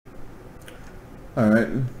Alright,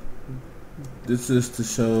 this is to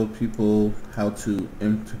show people how to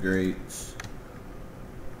integrate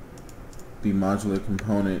the modular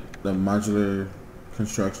component, the modular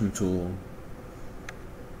construction tool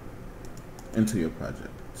into your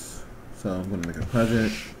project. So I'm going to make a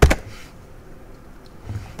project.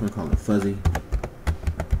 I'm going to call it Fuzzy.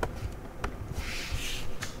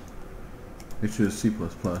 Make sure it's C++.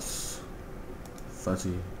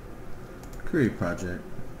 Fuzzy. Create project.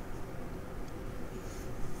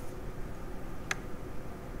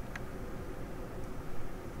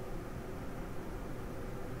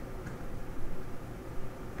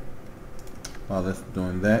 While that's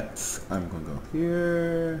doing that, I'm going to go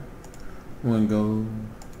here. I'm going to go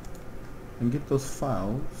and get those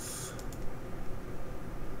files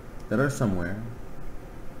that are somewhere.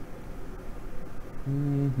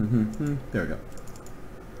 There we go.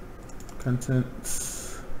 Content,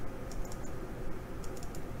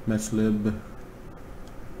 meshlib.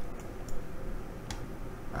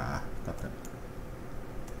 Got that.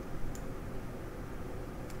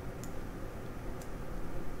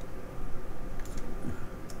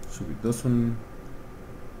 Should be this one.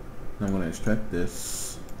 I'm going to extract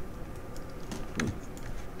this.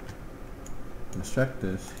 Extract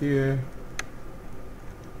this here.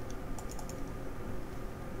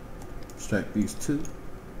 Extract these two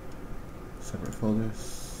separate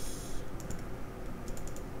folders.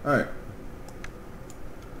 Alright.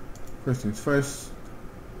 First things first.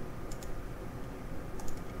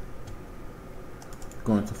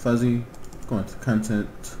 Going to Fuzzy, going to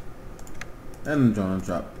Content, and I'm going to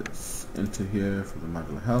drop this into here for the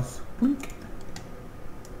modular house. Blink.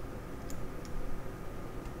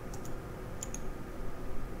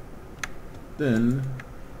 Then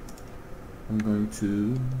I'm going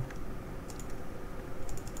to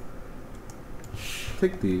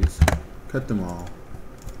take these, cut them all,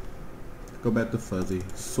 go back to Fuzzy,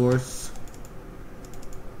 source,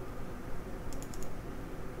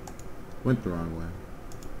 went the wrong way.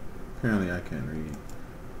 Apparently I can't read.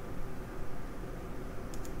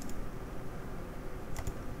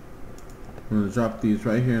 I'm going to drop these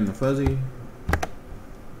right here in the Fuzzy.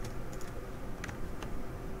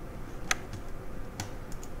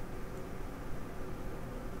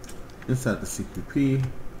 Inside the CPP,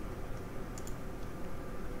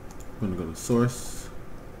 I'm going to go to source,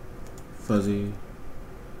 Fuzzy,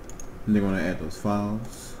 and they're going to add those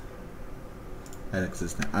files, add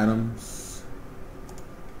existing items.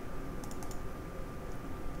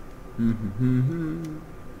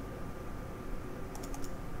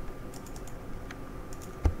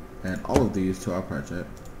 Add all of these to our project.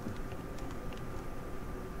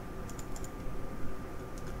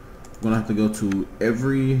 I'm going to have to go to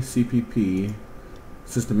every CPP,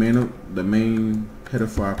 since the main header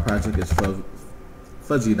for our project is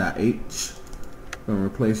fuzzy.h. We're going to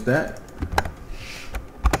replace that.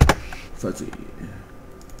 Fuzzy.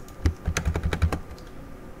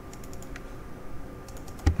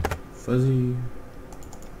 Fuzzy.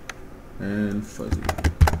 And Fuzzy.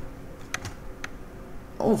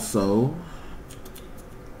 Also,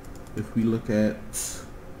 if we look at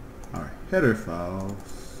our header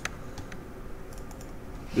files,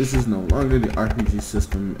 this is no longer the RPG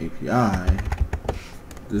System API.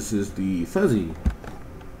 This is the Fuzzy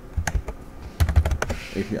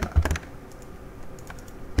API.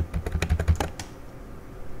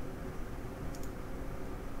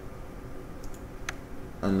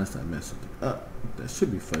 Unless I mess something up, that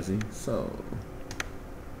should be Fuzzy. So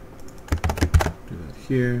do that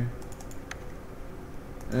here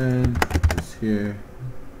and this here.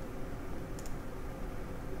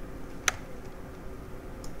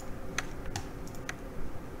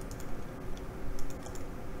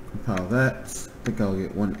 Compile that. I think I'll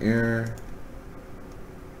get one error.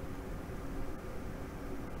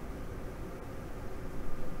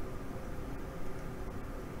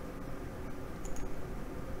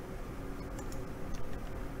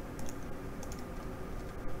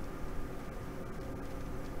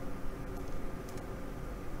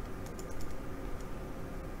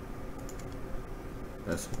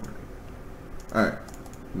 That's working. Alright.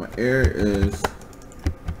 My error is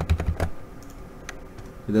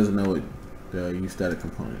it doesn't know what the uStatic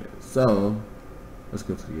component is. So let's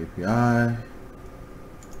go to the API.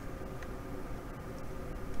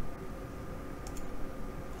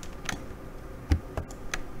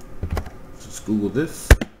 Just Google this.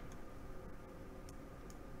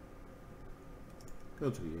 Go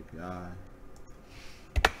to the API.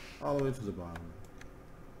 All the way to the bottom.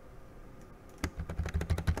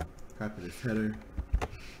 Copy this header.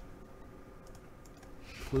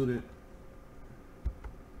 Include it.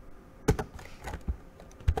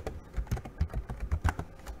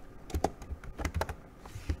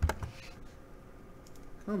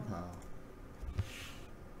 Compile.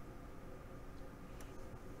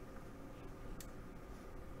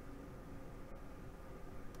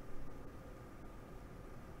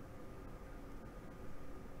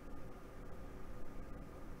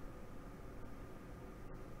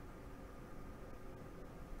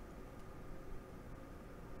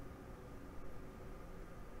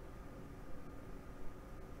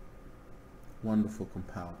 Wonderful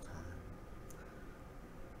compile time.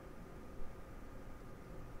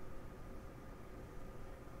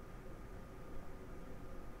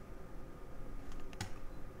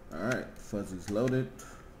 Alright, fuzzy's loaded.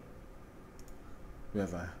 We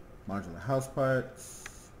have our modular house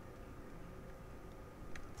parts.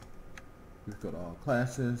 We go to all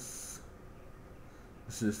classes.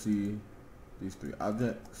 You should see these three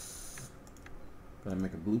objects. Gonna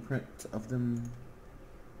make a blueprint of them.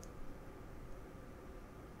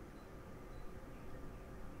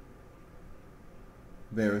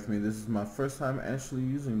 Bear with me, this is my first time actually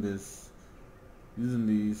using this. Using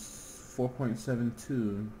these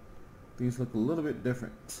 4.72. These look a little bit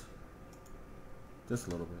different. Just a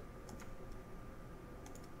little bit.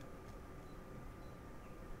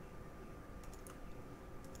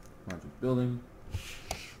 Project building.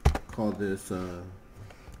 Call this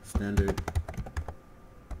standard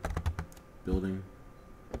building.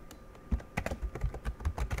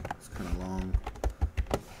 It's kind of long.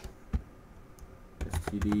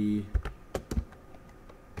 STD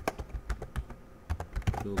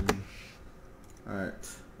building. Alright,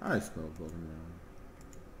 I spelled building wrong.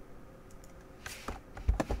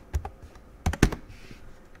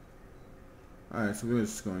 Alright, so we're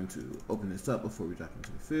just going to open this up before we drop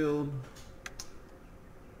into the field.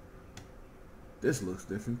 This looks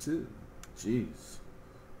different too. Jeez.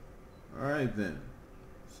 Alright then.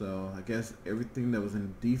 So I guess everything that was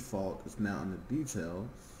in default is now in the details.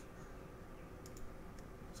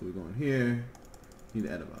 So we go in here. Need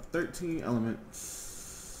to add about 13 elements.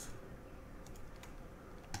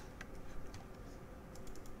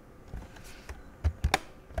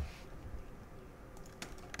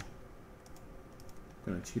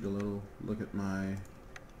 Gonna cheat a little, look at my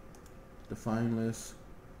define list.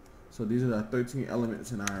 So these are the 13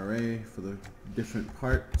 elements in our array for the different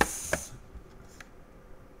parts.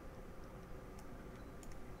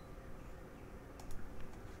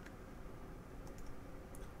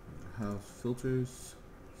 House filters,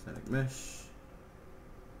 static mesh.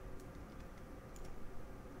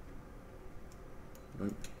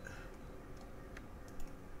 Boink.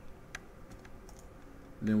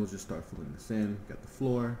 And then we'll just start filling this in. Got the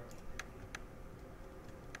floor.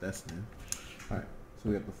 That's new. Alright, so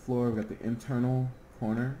we got the floor, we got the internal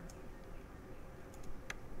corner,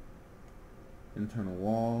 internal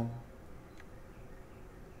wall.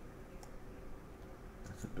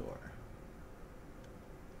 That's a door.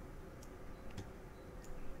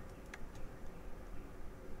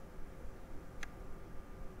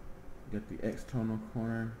 We got the external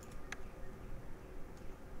corner.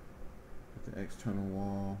 The external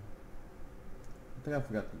wall. I think I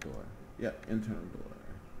forgot the door. Yep, internal door.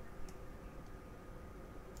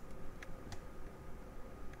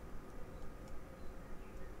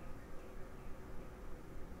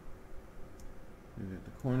 We got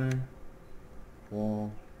the corner,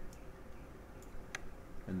 wall,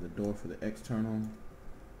 and the door for the external.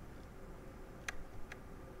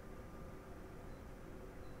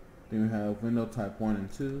 Then we have window type 1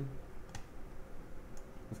 and 2.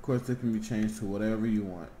 Of course, it can be changed to whatever you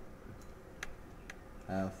want.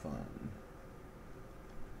 Have fun.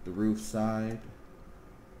 The roof side.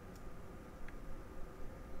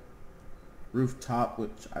 Roof top,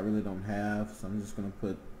 which I really don't have, so I'm just going to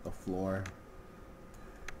put a floor.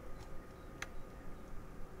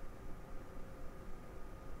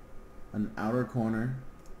 An outer corner,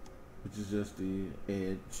 which is just the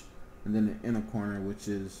edge. And then the inner corner, which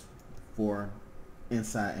is for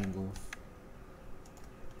inside angles.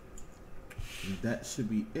 And that should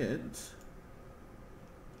be it.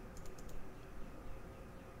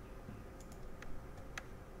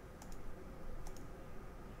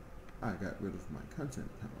 I got rid of my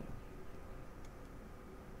content panel.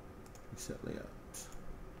 Reset layout.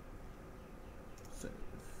 Save.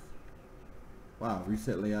 Wow,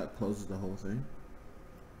 reset layout closes the whole thing.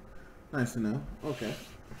 Nice to know. Okay.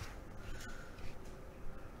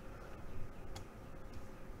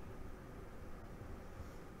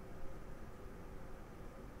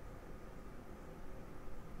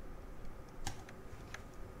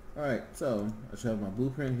 Alright, so I should have my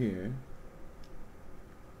blueprint here.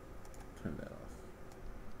 Turn that off.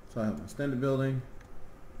 So I have my standard building.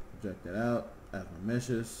 Project that out. I have my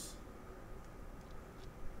meshes.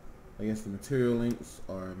 I guess the material links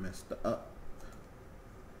are messed up.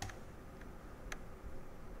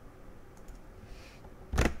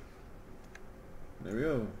 There we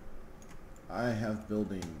go. I have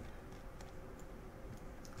building.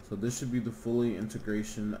 So this should be the fully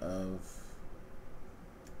integration of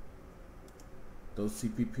those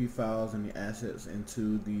CPP files and the assets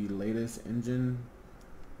into the latest engine.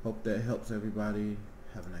 Hope that helps everybody.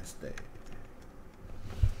 Have a nice day.